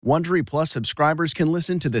Wondery Plus subscribers can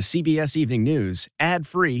listen to the CBS Evening News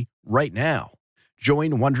ad-free right now.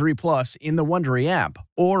 Join Wondery Plus in the Wondery app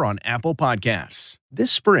or on Apple Podcasts.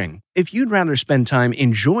 This spring, if you'd rather spend time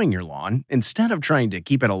enjoying your lawn instead of trying to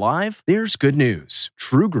keep it alive, there's good news.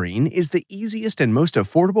 True Green is the easiest and most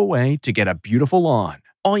affordable way to get a beautiful lawn.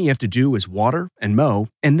 All you have to do is water and mow,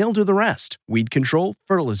 and they'll do the rest. Weed control,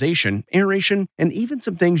 fertilization, aeration, and even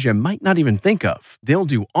some things you might not even think of. They'll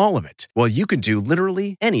do all of it, while you can do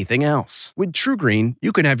literally anything else. With True Green,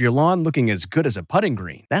 you can have your lawn looking as good as a putting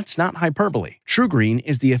green. That's not hyperbole. True Green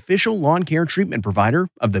is the official lawn care treatment provider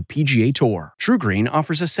of the PGA Tour. True Green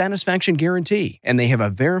offers a satisfaction guarantee, and they have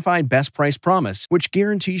a verified best price promise, which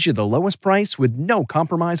guarantees you the lowest price with no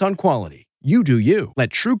compromise on quality. You do you. Let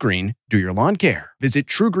True Green do your lawn care. Visit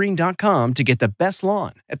TrueGreen.com to get the best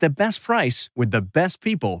lawn at the best price with the best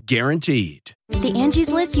people guaranteed. The Angie's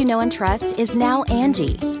List you know and trust is now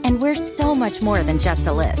Angie, and we're so much more than just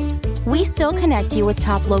a list. We still connect you with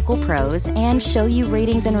top local pros and show you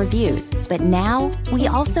ratings and reviews, but now we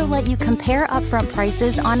also let you compare upfront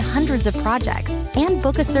prices on hundreds of projects and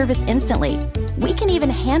book a service instantly. We can even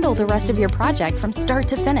handle the rest of your project from start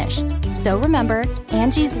to finish. So remember,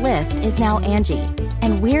 Angie's List is now Angie,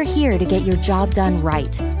 and we're here to get your job done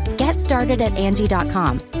right. Get started at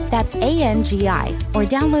Angie.com. That's ANGI, or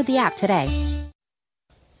download the app today.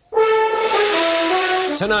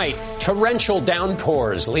 Tonight, torrential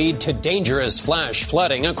downpours lead to dangerous flash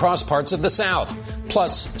flooding across parts of the South.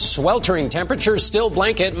 Plus, sweltering temperatures still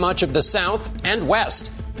blanket much of the South and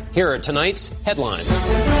West. Here are tonight's headlines.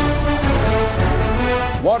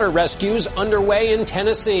 Water rescues underway in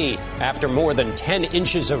Tennessee after more than 10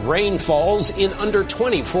 inches of rain falls in under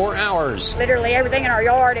 24 hours. Literally everything in our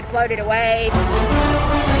yard had floated away.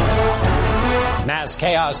 Mass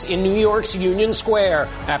chaos in New York's Union Square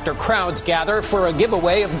after crowds gather for a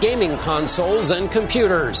giveaway of gaming consoles and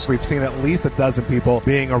computers. We've seen at least a dozen people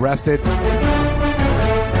being arrested.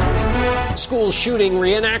 School shooting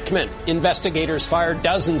reenactment. Investigators fired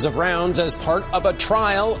dozens of rounds as part of a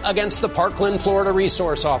trial against the Parkland, Florida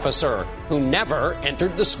resource officer who never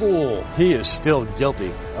entered the school. He is still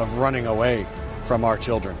guilty of running away from our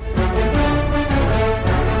children.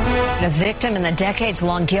 A victim in the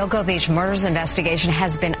decades-long Gilgo Beach murders investigation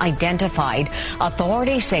has been identified.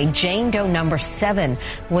 Authorities say Jane Doe number 7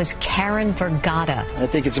 was Karen Vergata. I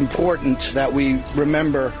think it's important that we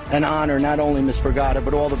remember and honor not only Miss Vergata,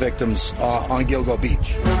 but all the victims on Gilgo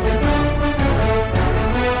Beach.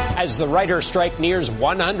 As the writer's strike nears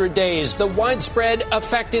 100 days, the widespread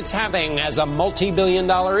effect it's having as a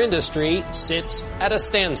multi-billion-dollar industry sits at a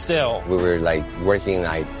standstill. We were working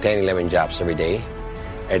 10, 11 jobs every day.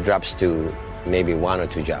 It drops to maybe 1 or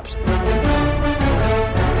 2 jobs.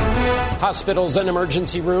 Hospitals and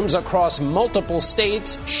emergency rooms across multiple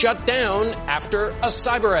states shut down after a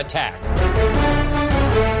cyber attack.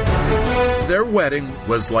 Their wedding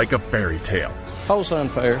was like a fairy tale. How was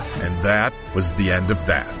unfair? And that was the end of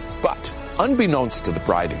that. But unbeknownst to the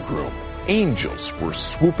bride and groom, angels were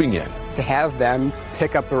swooping in. To have them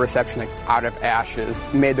pick up the reception out of ashes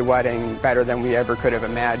made the wedding better than we ever could have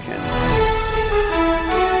imagined.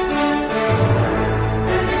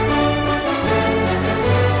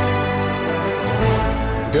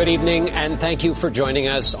 Good evening, and thank you for joining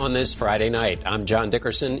us on this Friday night. I'm John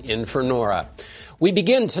Dickerson, in for Norah. We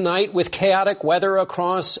begin tonight with chaotic weather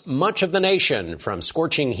across much of the nation, from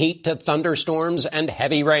scorching heat to thunderstorms and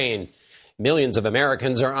heavy rain. Millions of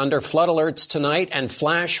Americans are under flood alerts tonight, and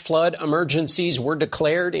flash flood emergencies were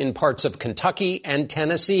declared in parts of Kentucky and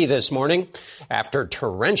Tennessee this morning after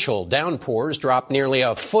torrential downpours dropped nearly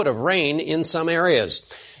a foot of rain in some areas.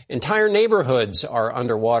 Entire neighborhoods are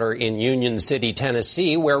underwater in Union City,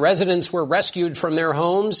 Tennessee, where residents were rescued from their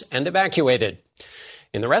homes and evacuated.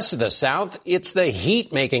 In the rest of the South, it's the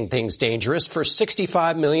heat making things dangerous for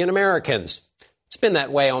 65 million Americans. It's been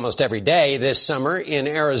that way almost every day this summer in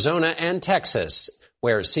Arizona and Texas,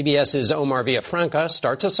 where CBS's Omar Villafranca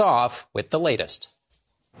starts us off with the latest.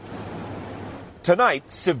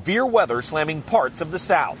 Tonight, severe weather slamming parts of the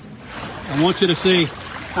South. I want you to see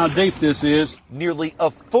how deep this is. Nearly a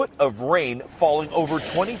foot of rain falling over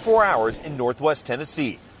 24 hours in northwest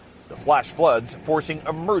Tennessee. The flash floods forcing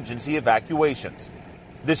emergency evacuations.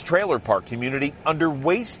 This trailer park community under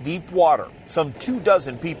waist-deep water. Some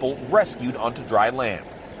 24 people rescued onto dry land.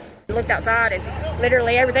 I looked outside and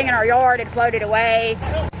literally everything in our yard had floated away.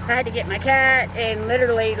 I had to get my cat and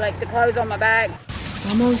literally the clothes on my back.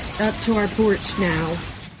 Almost up to our porch now.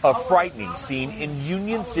 A frightening scene in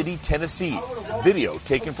Union City, Tennessee. Video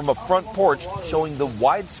taken from a front porch showing the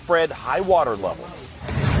widespread high water levels.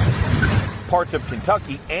 Parts of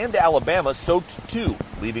Kentucky and Alabama soaked too,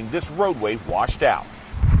 leaving this roadway washed out.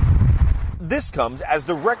 This comes as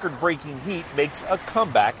the record-breaking heat makes a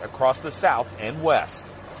comeback across the South and West.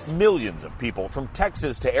 Millions of people from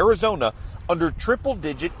Texas to Arizona under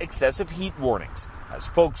triple-digit excessive heat warnings as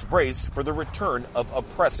folks brace for the return of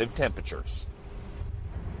oppressive temperatures.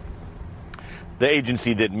 The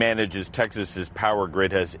agency that manages Texas's power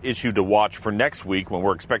grid has issued a watch for next week when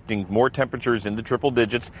we're expecting more temperatures in the triple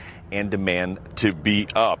digits and demand to be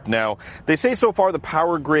up. Now, they say so far the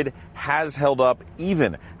power grid has held up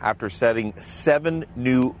even after setting 7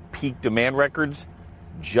 new peak demand records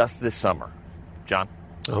just this summer. John?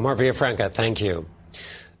 Omar Villafranca, thank you.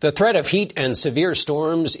 The threat of heat and severe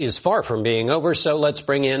storms is far from being over, so let's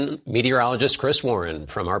bring in meteorologist Chris Warren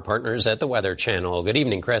from our partners at the Weather Channel. Good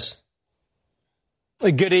evening, Chris.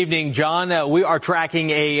 Good evening, John. We are tracking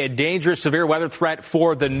a dangerous severe weather threat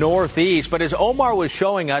for the Northeast. But as Omar was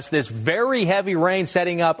showing us, this very heavy rain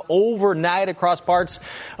setting up overnight across parts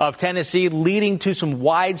of Tennessee, leading to some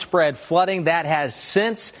widespread flooding that has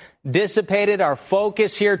since dissipated. Our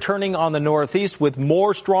focus here turning on the Northeast with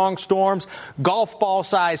more strong storms, golf ball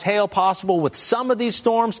size hail possible with some of these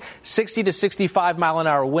storms, 60 to 65 mile an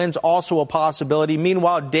hour winds also a possibility.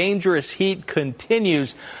 Meanwhile, dangerous heat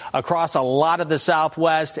continues across a lot of the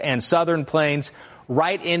Southwest and Southern Plains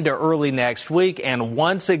right into early next week. And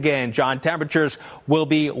once again, John, temperatures will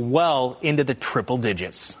be well into the triple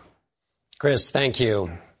digits. Chris, thank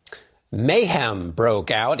you. Mayhem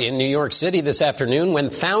broke out in New York City this afternoon when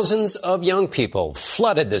thousands of young people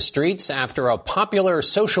flooded the streets after a popular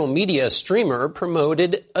social media streamer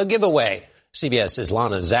promoted a giveaway. CBS's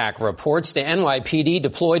Lana Zach reports the NYPD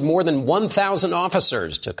deployed more than 1,000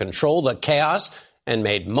 officers to control the chaos and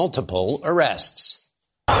made multiple arrests.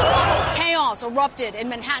 Chaos erupted in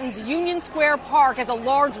Manhattan's Union Square Park as a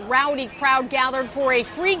large, rowdy crowd gathered for a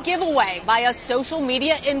free giveaway by a social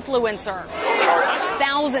media influencer.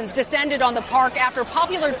 Thousands descended on the park after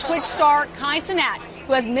popular Twitch star Kai Cenat,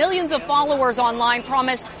 who has millions of followers online,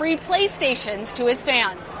 promised free PlayStations to his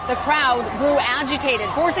fans. The crowd grew agitated,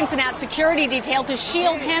 forcing Cenat's security detail to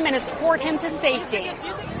shield him and escort him to safety.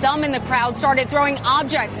 Some in the crowd started throwing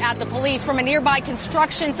objects at the police from a nearby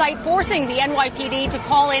construction site, forcing the NYPD to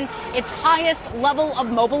call in its highest level of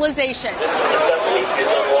mobilization. This assembly is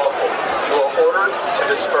unlawful. You are ordered to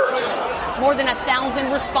disperse. More than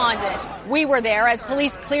 1,000 responded. We were there as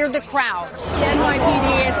police cleared the crowd. The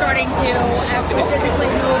NYPD is starting to physically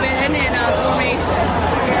move in formation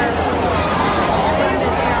here.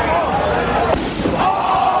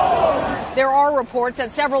 There are reports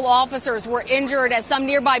that several officers were injured as some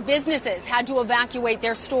nearby businesses had to evacuate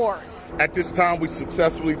their stores. At this time, we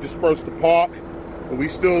successfully dispersed the park, but we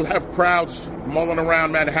still have crowds mulling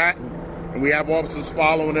around Manhattan, and we have officers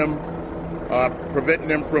following them, preventing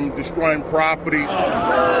them from destroying property.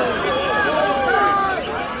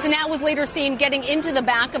 Cenat was later seen getting into the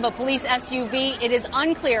back of a police SUV. It is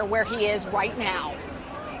unclear where he is right now.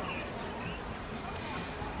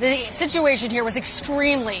 The situation here was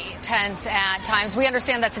extremely tense at times. We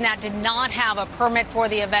understand that Cenat did not have a permit for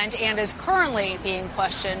the event and is currently being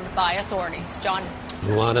questioned by authorities. John?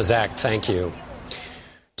 Luana Zach, thank you.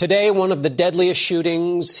 Today, one of the deadliest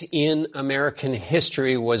shootings in American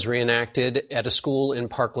history was reenacted at a school in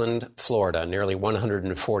Parkland, Florida. Nearly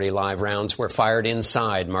 140 live rounds were fired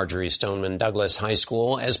inside Marjorie Stoneman Douglas High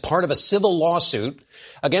School as part of a civil lawsuit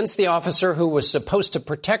against the officer who was supposed to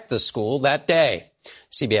protect the school that day.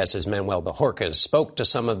 CBS's Manuel Bajorquez spoke to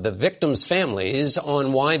some of the victims' families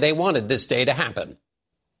on why they wanted this day to happen.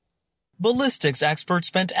 Ballistics experts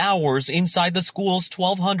spent hours inside the school's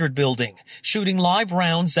 1200 building, shooting live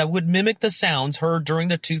rounds that would mimic the sounds heard during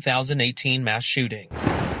the 2018 mass shooting.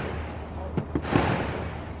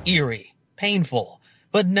 Eerie, painful,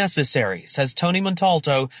 but necessary, says Tony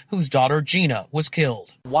Montalto, whose daughter Gina was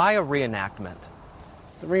killed. Why a reenactment?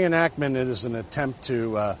 The reenactment is an attempt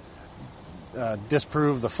to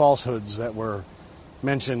disprove the falsehoods that were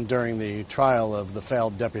mentioned during the trial of the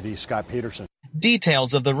failed Deputy Scott Peterson.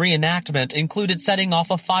 Details of the reenactment included setting off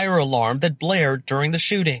a fire alarm that blared during the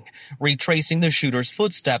shooting, retracing the shooter's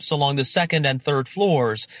footsteps along the second and third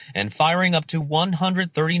floors, and firing up to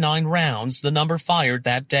 139 rounds, the number fired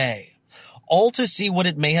that day. All to see what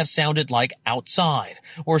it may have sounded like outside,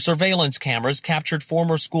 where surveillance cameras captured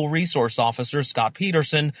former school resource officer Scott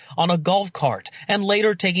Peterson on a golf cart and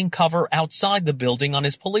later taking cover outside the building on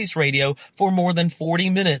his police radio for more than 40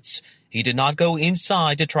 minutes. He did not go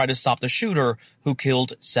inside to try to stop the shooter, who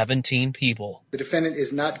killed 17 people. The defendant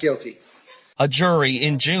is not guilty. A jury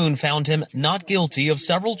in June found him not guilty of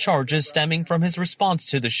several charges stemming from his response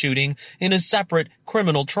to the shooting in a separate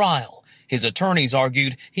criminal trial. His attorneys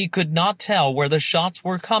argued he could not tell where the shots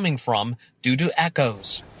were coming from due to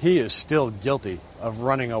echoes. He is still guilty of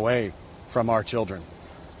running away from our children.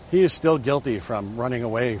 He is still guilty from running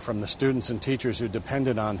away from the students and teachers who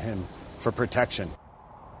depended on him for protection.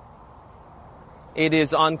 It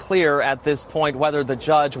is unclear at this point whether the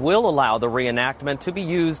judge will allow the reenactment to be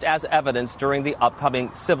used as evidence during the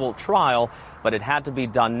upcoming civil trial, but it had to be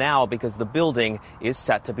done now because the building is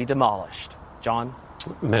set to be demolished. John?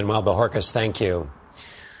 Manuel Bojorquez, thank you.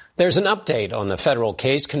 There's an update on the federal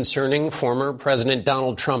case concerning former President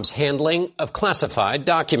Donald Trump's handling of classified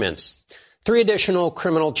documents. 3 additional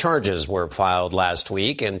criminal charges were filed last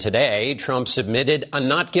week, and today Trump submitted a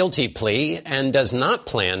not guilty plea and does not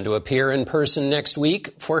plan to appear in person next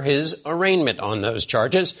week for his arraignment on those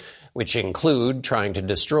charges, which include trying to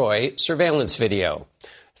destroy surveillance video.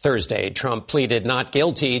 Thursday, Trump pleaded not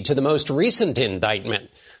guilty to the most recent indictment,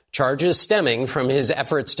 charges stemming from his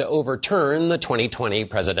efforts to overturn the 2020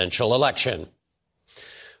 presidential election.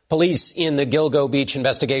 Police in the Gilgo Beach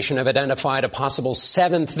investigation have identified a possible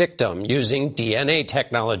 7th victim using DNA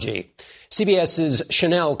technology. CBS's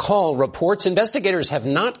Chanel Call reports investigators have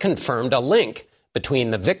not confirmed a link between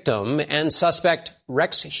the victim and suspect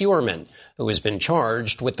Rex Heuermann, who has been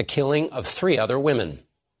charged with the killing of 3 other women.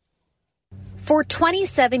 For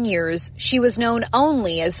 27 years, she was known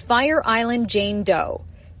only as Fire Island Jane Doe.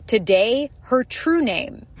 Today, her true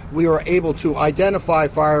name. We were able to identify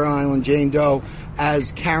Fire Island Jane Doe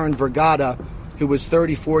as Karen Vergata, who was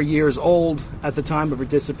 34 years old at the time of her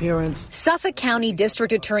disappearance. Suffolk County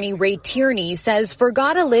District Attorney Ray Tierney says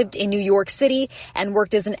Vergata lived in New York City and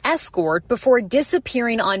worked as an escort before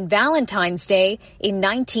disappearing on Valentine's Day in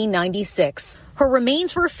 1996. Her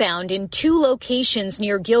remains were found in 2 locations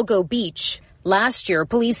near Gilgo Beach. Last year,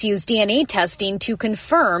 police used DNA testing to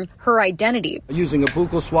confirm her identity. Using a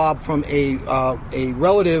buccal swab from a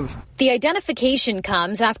relative. The identification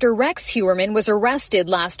comes after Rex Heuermann was arrested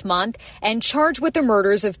last month and charged with the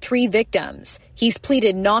murders of 3 victims. He's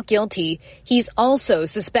pleaded not guilty. He's also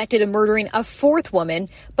suspected of murdering a 4th woman,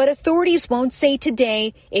 but authorities won't say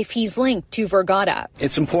today if he's linked to Vergata.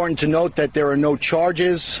 It's important to note that there are no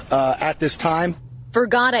charges at this time.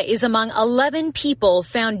 Vergata is among 11 people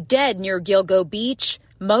found dead near Gilgo Beach.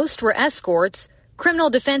 Most were escorts. Criminal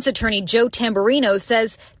defense attorney Joe Tamburino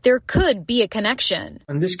says there could be a connection.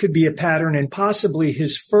 And this could be a pattern, and possibly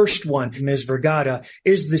his first one, Ms. Vergata,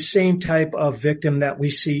 is the same type of victim that we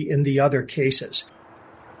see in the other cases.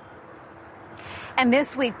 And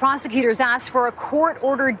this week, prosecutors asked for a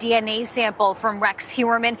court-ordered DNA sample from Rex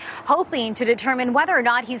Heuermann, hoping to determine whether or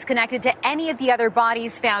not he's connected to any of the other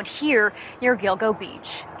bodies found here near Gilgo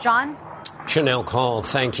Beach. John? Chanel Call,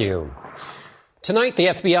 thank you. Tonight, the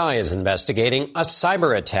FBI is investigating a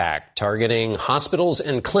cyber attack targeting hospitals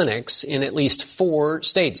and clinics in at least 4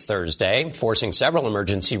 states Thursday, forcing several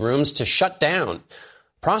emergency rooms to shut down.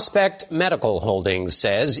 Prospect Medical Holdings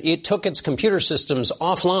says it took its computer systems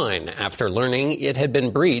offline after learning it had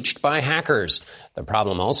been breached by hackers. The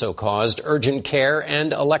problem also caused urgent care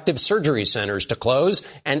and elective surgery centers to close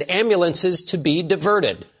and ambulances to be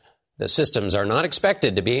diverted. The systems are not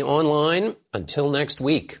expected to be online until next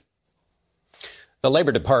week. The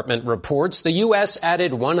Labor Department reports the U.S.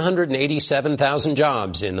 added 187,000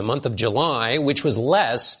 jobs in the month of July, which was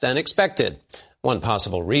less than expected. One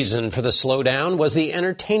possible reason for the slowdown was the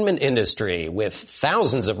entertainment industry, with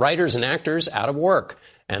thousands of writers and actors out of work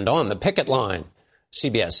and on the picket line.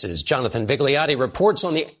 CBS's Jonathan Vigliotti reports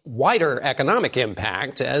on the wider economic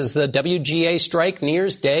impact as the WGA strike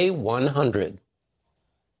nears day 100.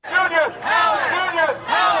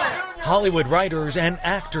 Hollywood writers and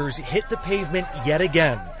actors hit the pavement yet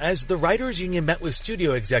again as the Writers Union met with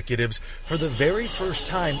studio executives for the very first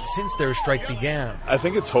time since their strike began. I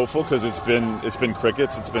think it's hopeful because it's been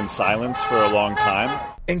crickets, it's been silence for a long time.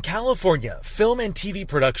 In California, film and TV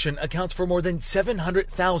production accounts for more than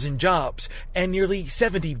 700,000 jobs and nearly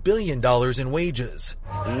 $70 billion in wages.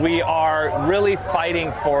 We are really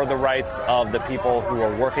fighting for the rights of the people who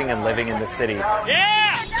are working and living in the city.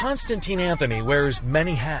 Yeah! Constantine Anthony wears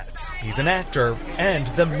many hats. He's an actor and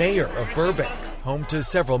the mayor of Burbank, home to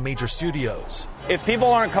several major studios. If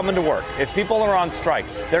people aren't coming to work, if people are on strike,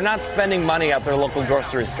 they're not spending money at their local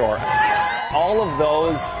grocery store. All of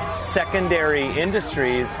those secondary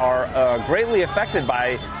industries are greatly affected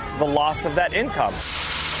by the loss of that income.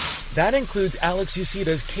 That includes Alex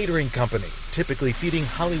Ucida's catering company, typically feeding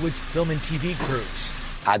Hollywood's film and TV crews.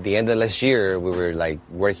 At the end of last year, we were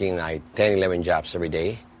working 10, 11 jobs every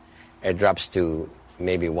day. It drops to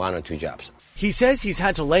maybe 1 or 2 jobs. He says he's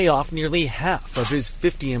had to lay off nearly half of his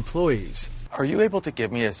 50 employees. Are you able to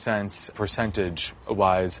give me a sense,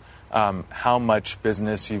 percentage-wise, how much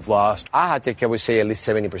business you've lost? I think I would say at least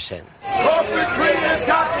 70%.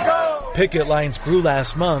 Picket lines grew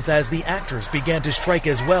last month as the actors began to strike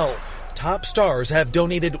as well. Top stars have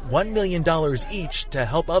donated $1 million each to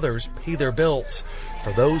help others pay their bills.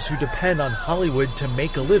 For those who depend on Hollywood to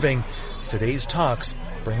make a living, today's talks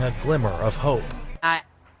bring a glimmer of hope. I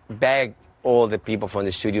beg all the people from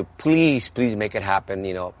the studio, please make it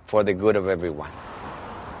happen, for the good of everyone.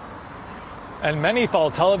 And many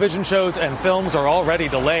fall television shows and films are already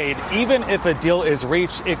delayed. Even if a deal is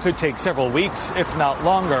reached, it could take several weeks, if not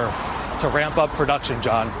longer, to ramp up production,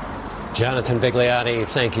 John. Jonathan Vigliotti.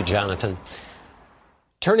 Thank you, Jonathan.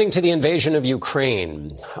 Turning to the invasion of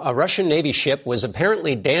Ukraine, a Russian Navy ship was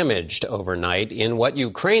apparently damaged overnight in what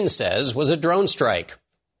Ukraine says was a drone strike.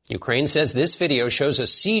 Ukraine says this video shows a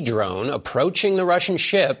sea drone approaching the Russian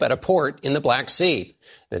ship at a port in the Black Sea.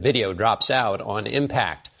 The video drops out on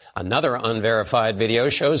impact. Another unverified video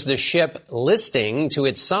shows the ship listing to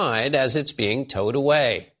its side as it's being towed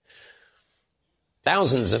away.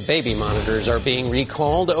 Thousands of baby monitors are being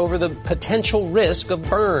recalled over the potential risk of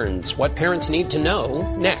burns. What parents need to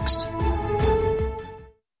know next.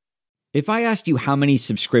 If I asked you how many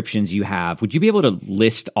subscriptions you have, would you be able to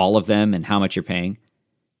list all of them and how much you're paying?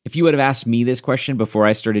 If you would have asked me this question before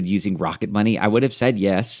I started using Rocket Money, I would have said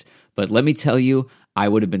yes. But let me tell you, I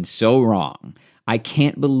would have been so wrong. I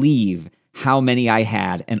can't believe how many I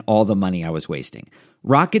had and all the money I was wasting.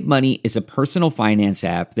 Rocket Money is a personal finance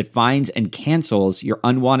app that finds and cancels your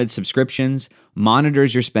unwanted subscriptions,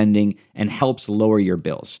 monitors your spending, and helps lower your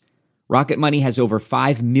bills. Rocket Money has over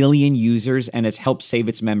 5 million users and has helped save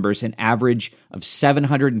its members an average of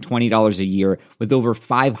 $720 a year with over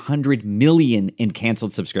 500 million in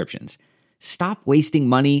canceled subscriptions. Stop wasting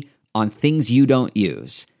money on things you don't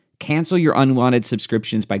use. Cancel your unwanted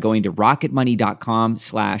subscriptions by going to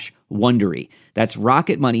rocketmoney.com/Wondery. That's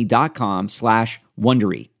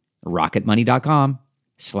rocketmoney.com/Wondery.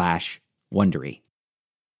 rocketmoney.com/Wondery.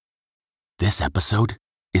 This episode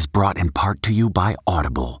is brought in part to you by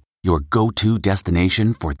Audible, your go-to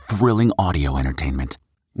destination for thrilling audio entertainment.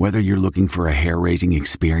 Whether you're looking for a hair-raising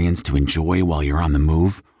experience to enjoy while you're on the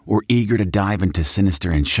move or eager to dive into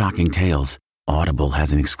sinister and shocking tales, Audible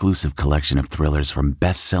has an exclusive collection of thrillers from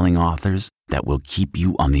best-selling authors that will keep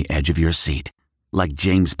you on the edge of your seat. Like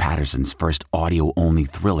James Patterson's first audio-only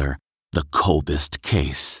thriller, The Coldest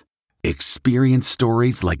Case. Experience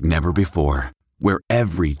stories like never before, where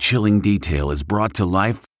every chilling detail is brought to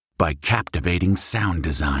life by captivating sound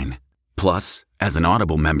design. Plus, as an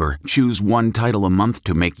Audible member, choose one title a month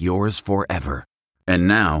to make yours forever. And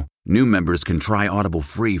now, new members can try Audible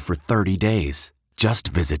free for 30 days. Just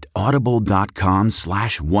visit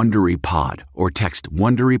audible.com/WonderyPod or text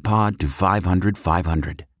WonderyPod to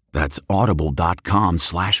 500-500. That's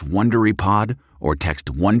audible.com/WonderyPod or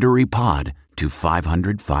text WonderyPod to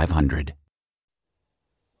 500-500.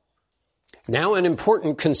 Now an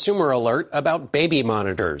important consumer alert about baby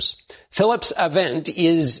monitors. Philips Avent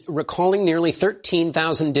is recalling nearly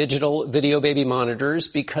 13,000 digital video baby monitors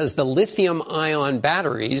because the lithium-ion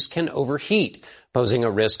batteries can overheat, posing a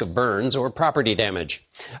risk of burns or property damage.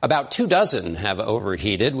 About 24 have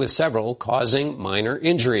overheated, with several causing minor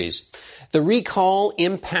injuries. The recall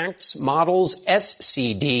impacts models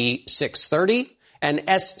SCD 630 and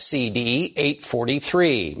SCD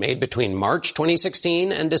 843, made between March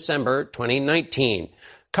 2016 and December 2019.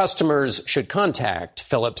 Customers should contact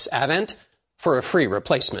Philips Avent for a free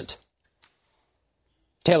replacement.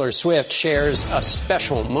 Taylor Swift shares a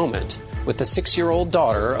special moment with the 6-year-old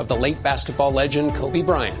daughter of the late basketball legend Kobe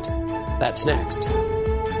Bryant. That's next.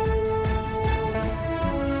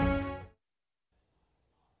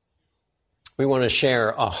 We want to share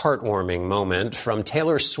a heartwarming moment from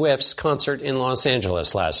Taylor Swift's concert in Los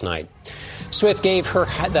Angeles last night. Swift gave her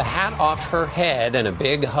the hat off her head and a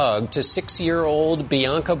big hug to 6-year-old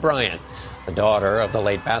Bianca Bryant, the daughter of the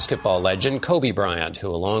late basketball legend Kobe Bryant, who,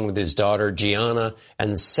 along with his daughter Gianna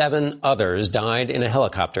and 7 others, died in a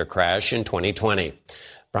helicopter crash in 2020.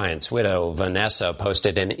 Bryant's widow, Vanessa,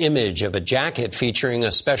 posted an image of a jacket featuring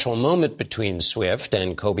a special moment between Swift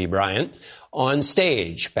and Kobe Bryant on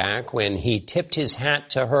stage back when he tipped his hat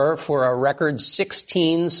to her for a record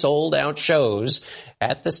 16 sold-out shows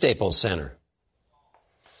at the Staples Center.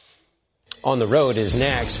 On the Road is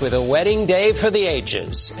next with a wedding day for the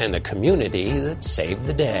ages and a community that saved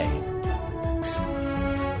the day.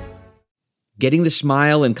 Getting the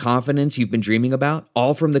smile and confidence you've been dreaming about,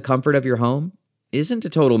 all from the comfort of your home, isn't a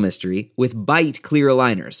total mystery with Bite Clear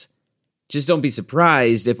Aligners. Just don't be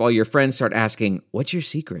surprised if all your friends start asking, "What's your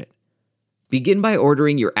secret?" Begin by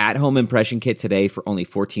ordering your at-home impression kit today for only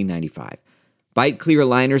 $14.95. Bite Clear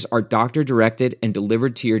Aligners are doctor-directed and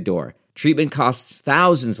delivered to your door. Treatment costs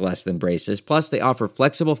thousands less than braces, plus they offer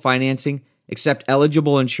flexible financing, accept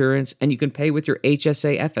eligible insurance, and you can pay with your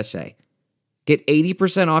HSA/FSA. Get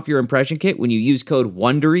 80% off your impression kit when you use code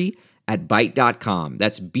WONDERY at Byte.com.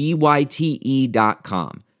 That's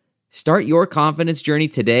BYTE.com. Start your confidence journey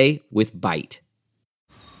today with Byte.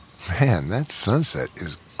 Man, that sunset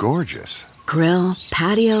is gorgeous. Grill,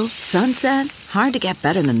 patio, sunset. Hard to get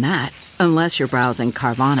better than that. Unless you're browsing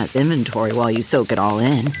Carvana's inventory while you soak it all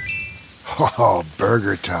in. Oh,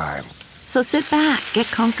 burger time. So sit back, get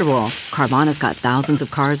comfortable. Carvana's got thousands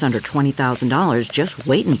of cars under $20,000 just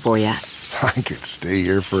waiting for you. I could stay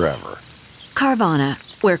here forever. Carvana,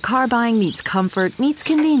 where car buying meets comfort meets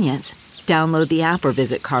convenience. Download the app or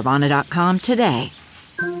visit Carvana.com today.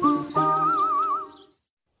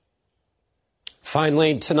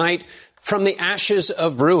 Finally, tonight, from the ashes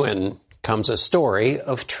of ruin comes a story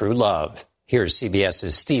of true love. Here's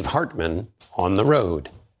CBS's Steve Hartman on the road.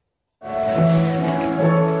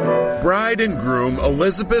 Bride and groom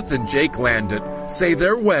Elizabeth and Jake Landit say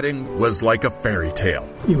their wedding was like a fairy tale.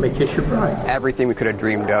 You may kiss your bride. Everything we could have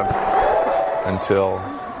dreamed of. Until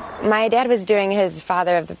my dad was doing his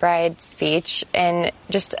father of the bride speech, and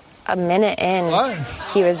just a minute in,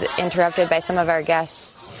 he was interrupted by some of our guests.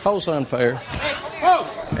 House on fire.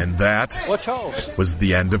 And that was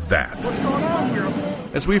the end of that.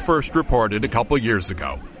 As we first reported a couple years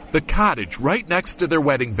ago, the cottage right next to their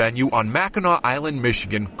wedding venue on Mackinac Island,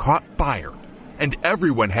 Michigan, caught fire, and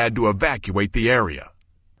everyone had to evacuate the area.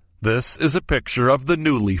 This is a picture of the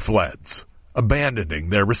newly fleds, abandoning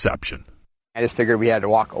their reception. I just figured we had to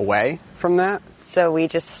walk away from that. So we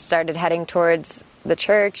just started heading towards the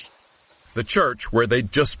church. The church where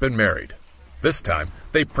they'd just been married. This time,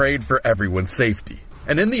 they prayed for everyone's safety.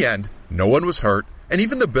 And in the end, no one was hurt, and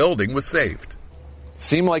even the building was saved.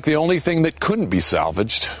 Seemed like the only thing that couldn't be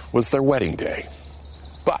salvaged was their wedding day.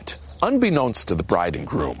 But, unbeknownst to the bride and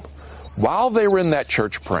groom, while they were in that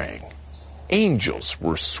church praying, angels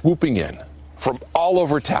were swooping in from all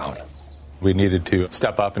over town. We needed to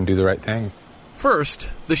step up and do the right thing.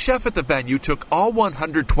 First, the chef at the venue took all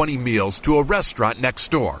 120 meals to a restaurant next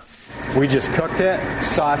door. We just cooked it,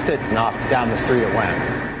 sauced it, and off down the street it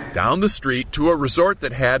went. Down the street to a resort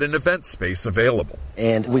that had an event space available.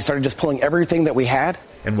 And we started just pulling everything that we had.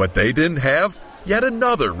 And what they didn't have, yet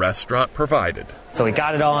another restaurant provided. So we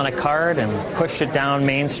got it all on a cart and pushed it down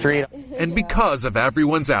Main Street. And because of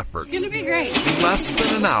everyone's efforts, It's gonna be great. in less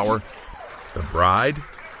than an hour, the bride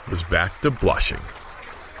was back to blushing.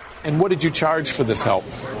 And what did you charge for this help?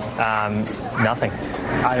 Nothing.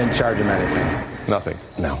 I didn't charge him anything. Nothing.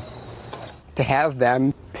 No. To have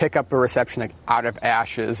them pick up a reception like out of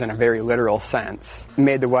ashes in a very literal sense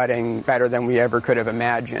made the wedding better than we ever could have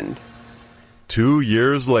imagined. 2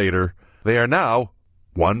 years later, they are now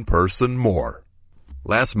one person more.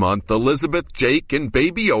 Last month, Elizabeth, Jake, and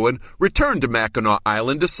baby Owen returned to Mackinac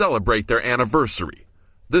Island to celebrate their anniversary.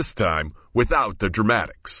 This time, without the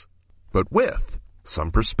dramatics, but with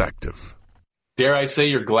some perspective. Dare I say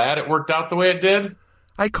you're glad it worked out the way it did?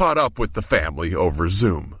 I caught up with the family over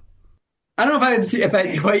Zoom. I don't know if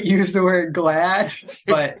I quite use the word glad,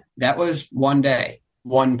 but that was one day,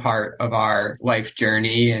 one part of our life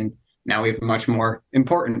journey, and now we have a much more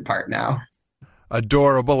important part now.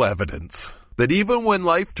 Adorable evidence that even when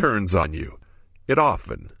life turns on you, it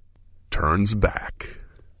often turns back.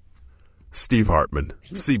 Steve Hartman,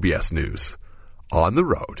 CBS News, on the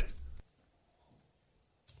road.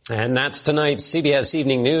 And that's tonight's CBS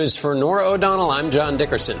Evening News. For Norah O'Donnell, I'm John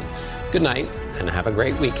Dickerson. Good night and have a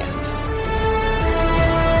great weekend.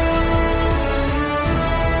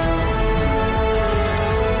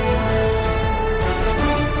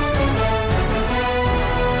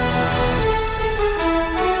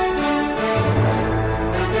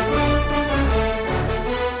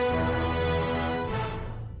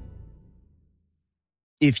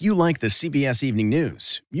 If you like the CBS Evening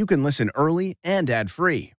News, you can listen early and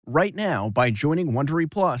ad-free right now by joining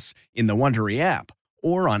Wondery Plus in the Wondery app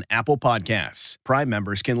or on Apple Podcasts. Prime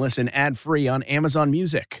members can listen ad-free on Amazon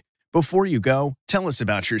Music. Before you go, tell us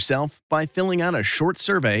about yourself by filling out a short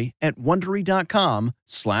survey at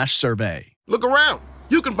Wondery.com/survey. Look around.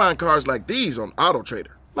 You can find cars like these on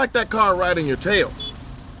AutoTrader, like that car riding your tail.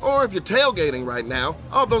 Or if you're tailgating right now,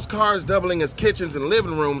 all those cars doubling as kitchens and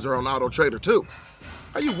living rooms are on AutoTrader too.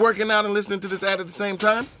 Are you working out and listening to this ad at the same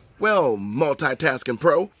time? Well, multitasking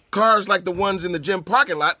pro, cars like the ones in the gym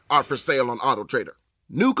parking lot are for sale on AutoTrader.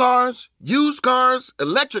 New cars, used cars,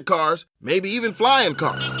 electric cars, maybe even flying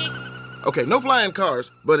cars. Okay, no flying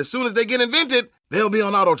cars, but as soon as they get invented, they'll be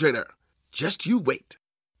on AutoTrader. Just you wait.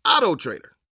 AutoTrader.